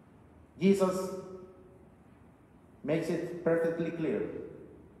 Jesus makes it perfectly clear,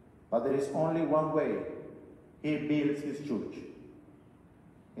 but there is only one way he builds his church: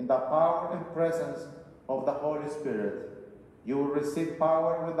 in the power and presence of the Holy Spirit. You will receive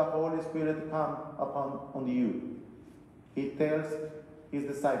power when the Holy Spirit comes on you. He tells his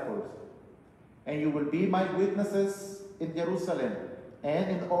disciples, and you will be my witnesses in Jerusalem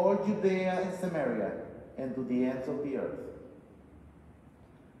and in all Judea and Samaria and to the ends of the earth.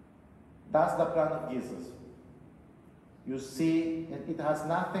 That's the plan of Jesus. You see, it has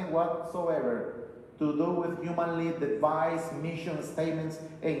nothing whatsoever to do with humanly devised mission statements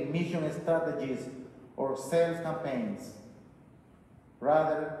and mission strategies or sales campaigns.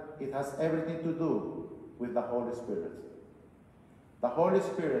 Rather, it has everything to do with the Holy Spirit. The Holy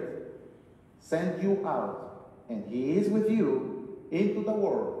Spirit sent you out, and He is with you into the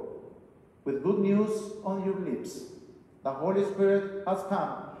world with good news on your lips. The Holy Spirit has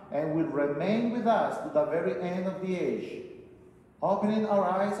come and will remain with us to the very end of the age, opening our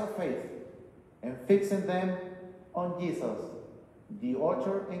eyes of faith and fixing them on Jesus, the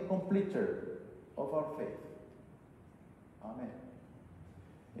author and completer of our faith. Amen.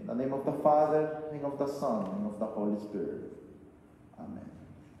 In the name of the Father, and of the Son, and of the Holy Spirit. Amen.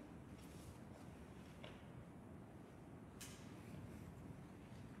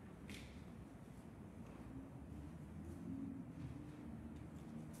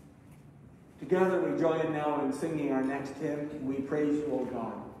 Together we join now in singing our next hymn, We Praise You, O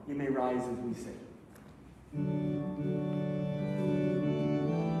God. You may rise as we sing.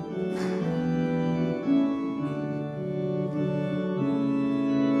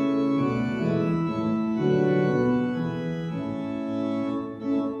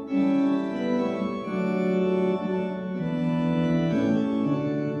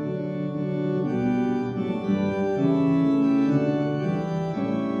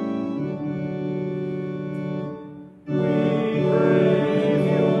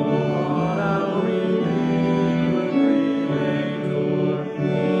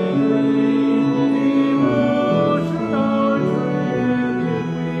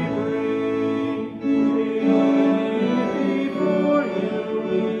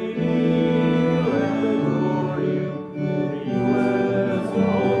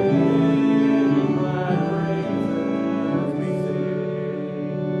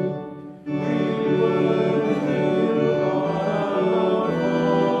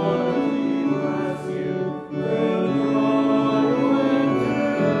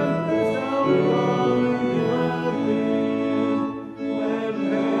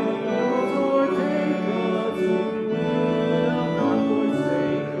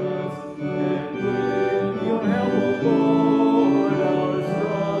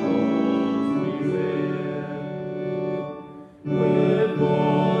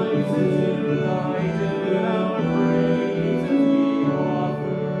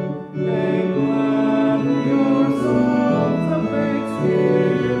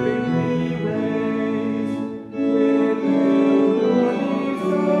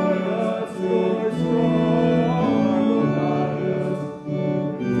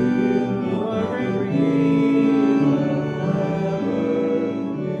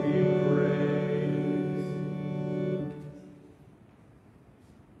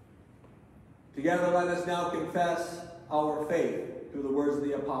 Together let us now confess our faith through the words of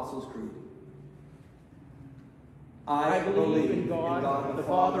the Apostles' Creed. I believe in God, the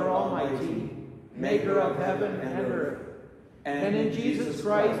Father Almighty, maker of heaven and earth, and in Jesus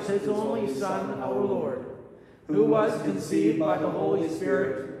Christ, his only Son, our Lord, who was conceived by the Holy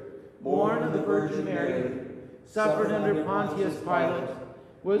Spirit, born of the Virgin Mary, suffered under Pontius Pilate,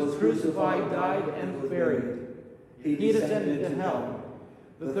 was crucified, died, and was buried. He descended to hell.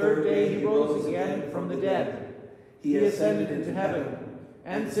 The third day he rose again from the dead. He ascended into heaven,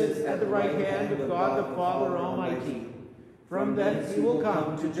 and sits at the right hand of God the Father Almighty. From thence he will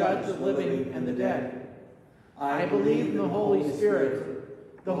come to judge the living and the dead. I believe in the Holy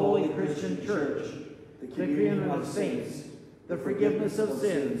Spirit, the holy Christian Church, the communion of saints, the forgiveness of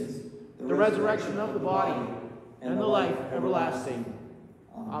sins, the resurrection of the body, and the life everlasting.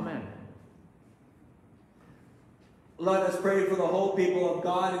 Amen. Let us pray for the whole people of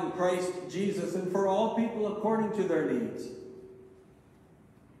God in Christ Jesus and for all people according to their needs.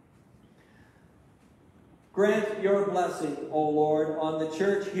 Grant your blessing, O Lord, on the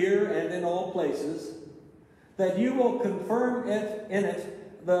church here and in all places, that you will confirm in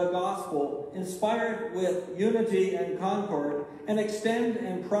it the gospel, inspire it with unity and concord, and extend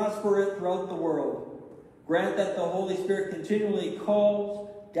and prosper it throughout the world. Grant that the Holy Spirit continually calls,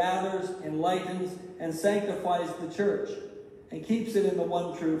 gathers, enlightens, and sanctifies the church, and keeps it in the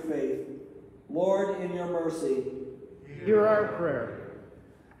one true faith. Lord, in your mercy, hear our prayer.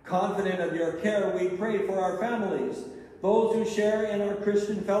 Confident of your care, we pray for our families, those who share in our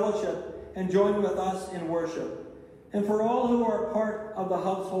Christian fellowship and join with us in worship, and for all who are part of the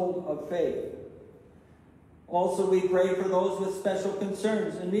household of faith. Also, we pray for those with special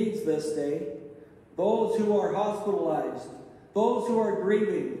concerns and needs this day, those who are hospitalized, those who are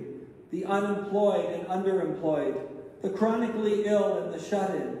grieving, the unemployed and underemployed, the chronically ill and the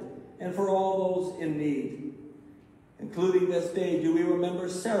shut-in, and for all those in need. Including this day, do we remember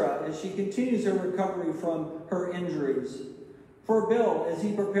Sarah as she continues her recovery from her injuries? For Bill as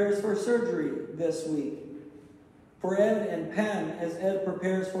he prepares for surgery this week? For Ed and Pam as Ed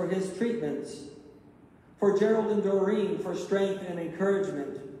prepares for his treatments? For Gerald and Doreen for strength and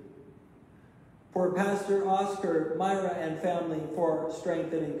encouragement? For Pastor Oscar, Myra, and family for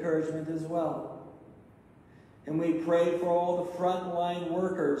strength and encouragement as well. And we pray for all the frontline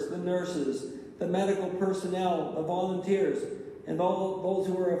workers, the nurses, the medical personnel, the volunteers, and all those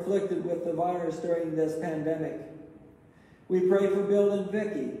who are afflicted with the virus during this pandemic. We pray for Bill and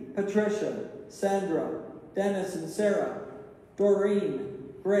Vicky, Patricia, Sandra, Dennis and Sarah,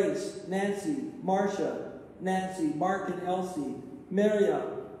 Doreen, Grace, Nancy, Marcia, Nancy, Mark and Elsie, Miriam,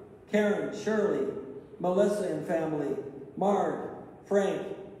 Karen, Shirley, Melissa and family, Marg, Frank,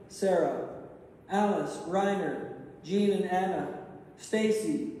 Sarah, Alice, Reiner, Jean and Anna,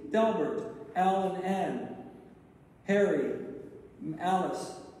 Stacy, Delbert, Al and Ann, Harry,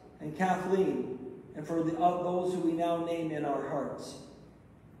 Alice, and Kathleen, and for those who we now name in our hearts.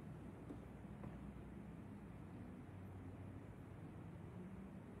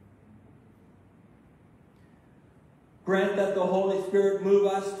 Grant that the Holy Spirit move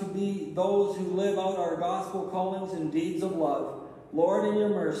us to be those who live out our gospel callings and deeds of love. Lord, in your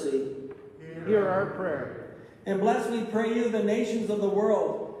mercy, hear our prayer. And bless, we pray you, the nations of the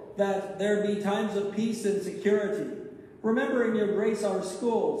world, that there be times of peace and security. Remember in your grace our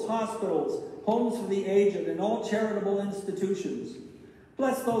schools, hospitals, homes for the aged, and all charitable institutions.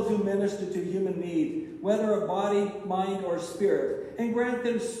 Bless those who minister to human need, whether of body, mind, or spirit, and grant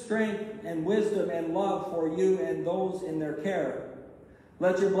them strength and wisdom and love for you and those in their care.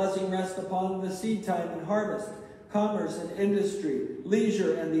 Let your blessing rest upon the seed time and harvest, commerce and industry,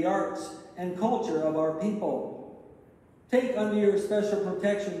 leisure and the arts, and culture of our people. Take under your special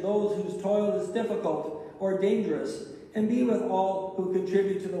protection those whose toil is difficult or dangerous, and be with all who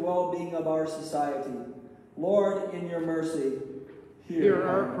contribute to the well-being of our society. Lord, in your mercy, hear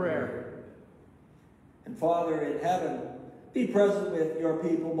our prayer. And Father in heaven, be present with your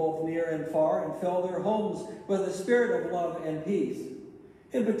people both near and far, and fill their homes with a spirit of love and peace.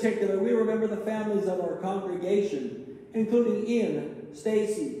 In particular, we remember the families of our congregation, including Ian,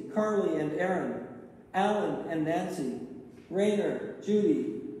 Stacy, Carly, and Aaron, Alan and Nancy, Rainer,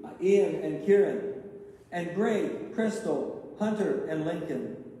 Judy, Ian and Kieran, and Greg, Crystal, Hunter, and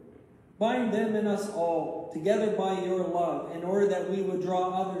Lincoln. Bind them and us all together by your love, in order that we would draw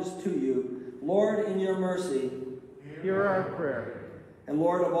others to you. Lord, in your mercy, hear our prayer. And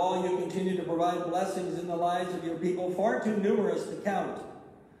Lord of all, you continue to provide blessings in the lives of your people, far too numerous to count.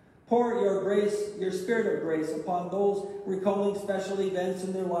 Pour your grace, your spirit of grace, upon those recalling special events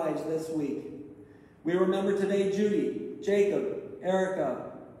in their lives this week. We remember today Judy, Jacob,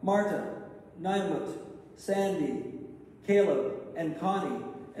 Erica, Marta, Naimut, Sandy, Caleb, and Connie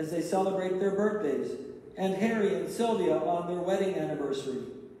as they celebrate their birthdays, and Harry and Sylvia on their wedding anniversary.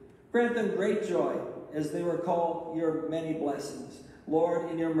 Grant them great joy as they recall your many blessings. Lord,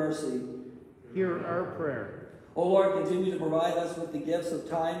 in your mercy, hear our prayer. O Lord, continue to provide us with the gifts of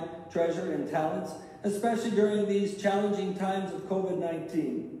time, treasure, and talents, especially during these challenging times of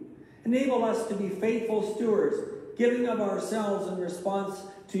COVID-19. Enable us to be faithful stewards, giving of ourselves in response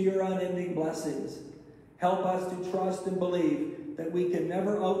to your unending blessings. Help us to trust and believe that we can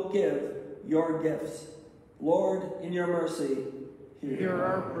never outgive your gifts. Lord, in your mercy, hear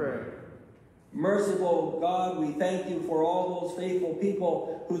our prayer. Merciful God, we thank you for all those faithful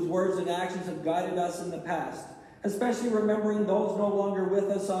people whose words and actions have guided us in the past, especially remembering those no longer with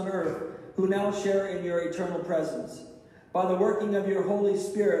us on earth who now share in your eternal presence. By the working of your Holy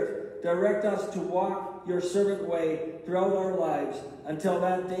Spirit, direct us to walk your servant way throughout our lives until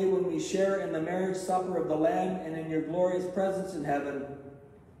that day when we share in the marriage supper of the Lamb and in your glorious presence in heaven.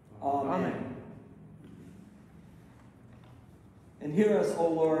 Amen. Amen. And hear us, O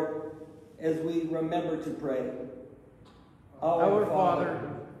Lord, as we remember to pray. Our Father,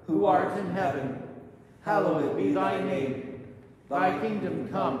 who art in heaven, hallowed be thy name. Thy kingdom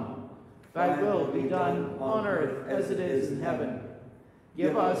come, thy will be done on earth as it is in heaven.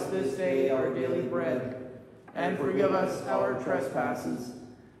 Give us this day our daily bread, and forgive us our trespasses,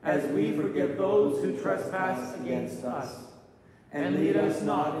 as we forgive those who trespass against us. And lead us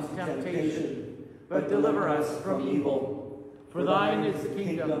not into temptation, but deliver us from evil. For thine is the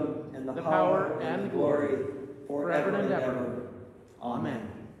kingdom, and the power, and the glory, forever and ever. Amen.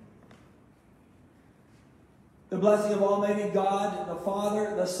 The blessing of Almighty God, the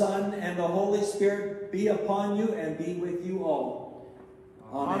Father, the Son, and the Holy Spirit be upon you and be with you all.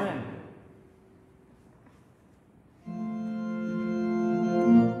 Amen. Amen.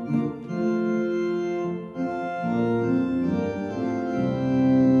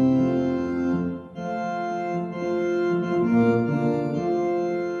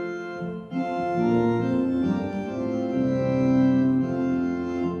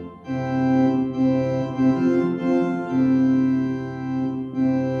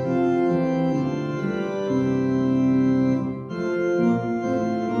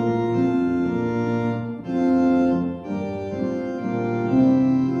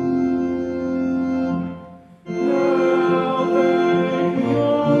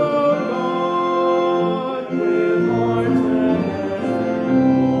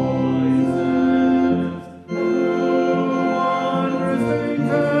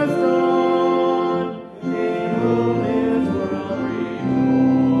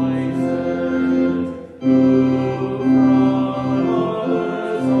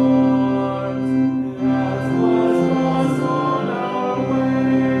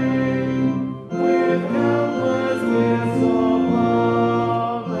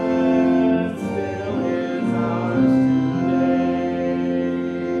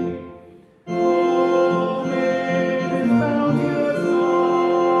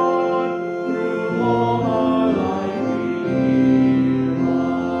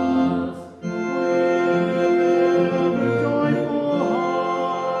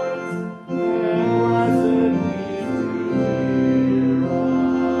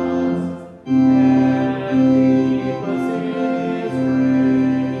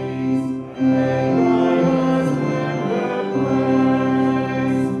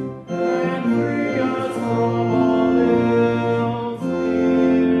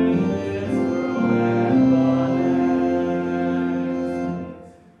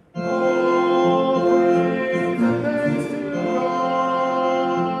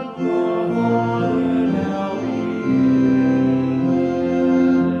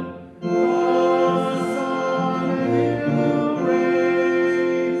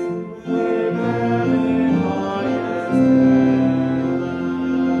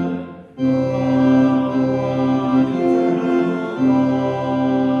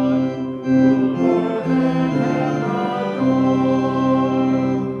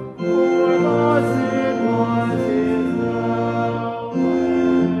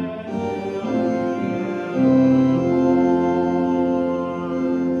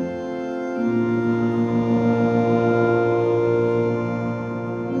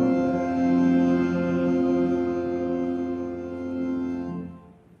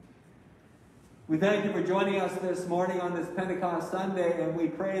 thank you for joining us this morning on this Pentecost Sunday, and we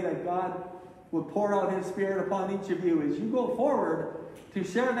pray that God will pour out His Spirit upon each of you as you go forward to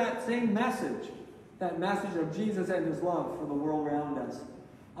share that same message, that message of Jesus and His love for the world around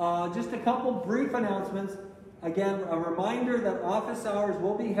us. Just a couple brief announcements. Again, a reminder that office hours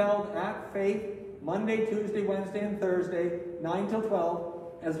will be held at Faith Monday, Tuesday, Wednesday, and Thursday, 9 till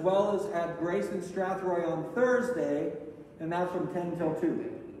 12, as well as at Grace in Strathroy on Thursday, and that's from 10 till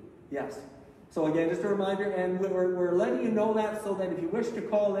 2. Yes. So again, just a reminder, and we're letting you know that so that if you wish to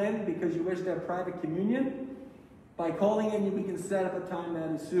call in because you wish to have private communion, by calling in, we can set up a time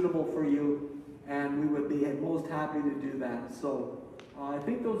that is suitable for you, and we would be most happy to do that. So I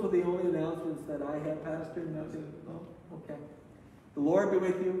think those are the only announcements that I have, Pastor. Nothing? Oh, okay. The Lord be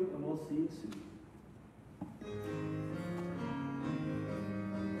with you, and we'll see you soon.